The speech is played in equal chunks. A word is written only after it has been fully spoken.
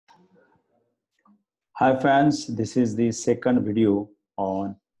Hi fans, this is the second video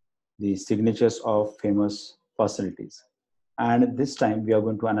on the signatures of famous personalities. And this time we are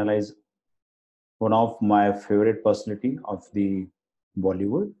going to analyze one of my favorite personality of the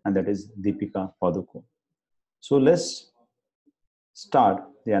Bollywood, and that is Deepika Padukone. So let's start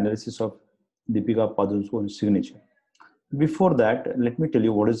the analysis of Deepika Padukone's signature. Before that, let me tell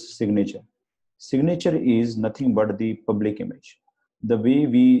you what is signature. Signature is nothing but the public image. The way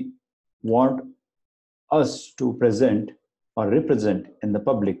we want us to present or represent in the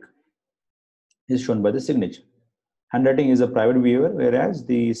public is shown by the signature. Handwriting is a private behavior, whereas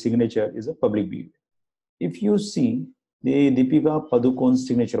the signature is a public behavior. If you see the Deepika Padukone's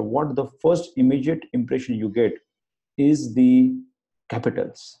signature, what the first immediate impression you get is the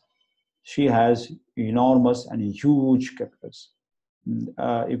capitals. She has enormous and huge capitals.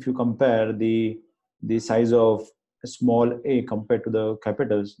 If you compare the size of a small a compared to the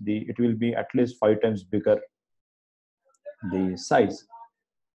capitals, it will be at least 5 times bigger the size.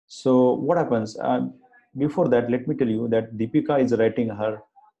 So what happens? Before that, let me tell you that Deepika is writing her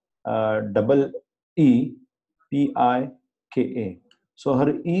double E P I K A. So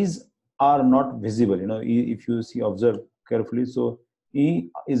her E's are not visible. If you see, observe carefully. So E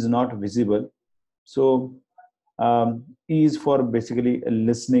is not visible. So E is for basically a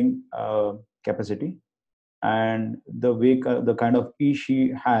listening capacity, and the kind of E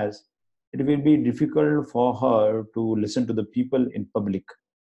she has, it will be difficult for her to listen to the people in public.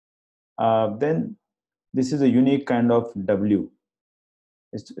 Then this is a unique kind of W.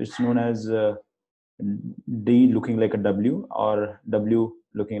 It's known as D looking like a W, or W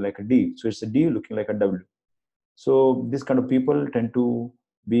looking like a D. So it's a D looking like a W. So this kind of people tend to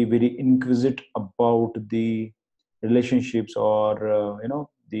be very inquisitive about the relationships, or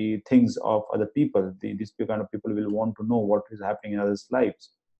the things of other people. These kind of people will want to know what is happening in others' lives.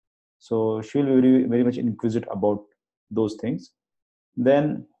 So she will be very, very much inquisitive about those things.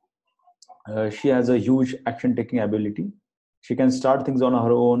 Then she has a huge action taking ability. She can start things on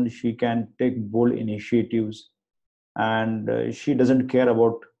her own. She can take bold initiatives, and she doesn't care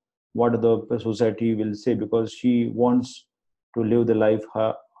about what the society will say, because she wants to live the life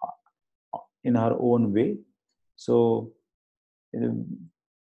in her own way. So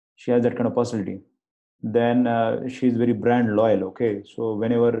she has that kind of personality. Then she is very brand loyal. Okay, so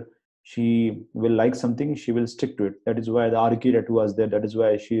whenever she will like something, she will stick to it. That is why the architect was there. That is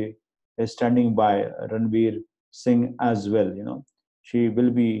why she is standing by Ranveer Singh as well. She will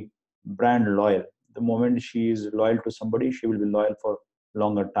be brand loyal. The moment she is loyal to somebody, she will be loyal for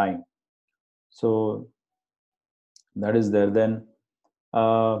longer time. So that is there. Then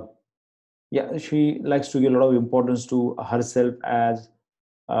yeah, she likes to give a lot of importance to herself as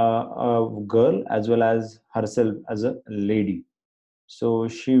a girl, as well as herself as a lady. So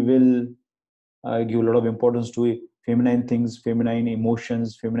she will give a lot of importance to feminine things, feminine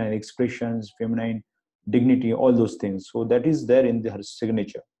emotions, feminine expressions, feminine dignity, all those things. So that is there in her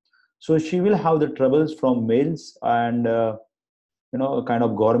signature. So she will have the troubles from males, and a kind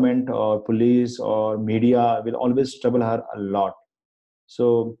of government or police or media will always trouble her a lot.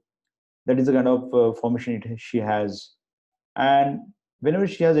 So that is the kind of formation she has. And whenever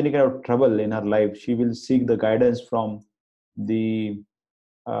she has any kind of trouble in her life, she will seek the guidance from the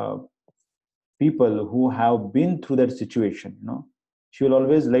uh, people who have been through that situation. She will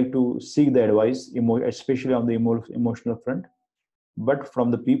always like to seek the advice, especially on the emotional front, but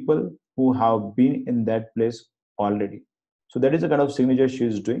from the people who have been in that place already. So that is the kind of signature she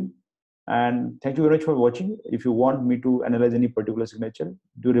is doing. And thank you very much for watching. If you want me to analyze any particular signature,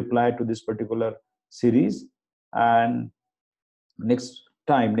 do reply to this particular series. And next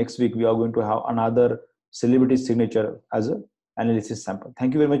week, we are going to have another celebrity signature as an analysis sample.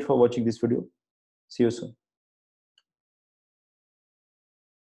 Thank you very much for watching this video. See you soon.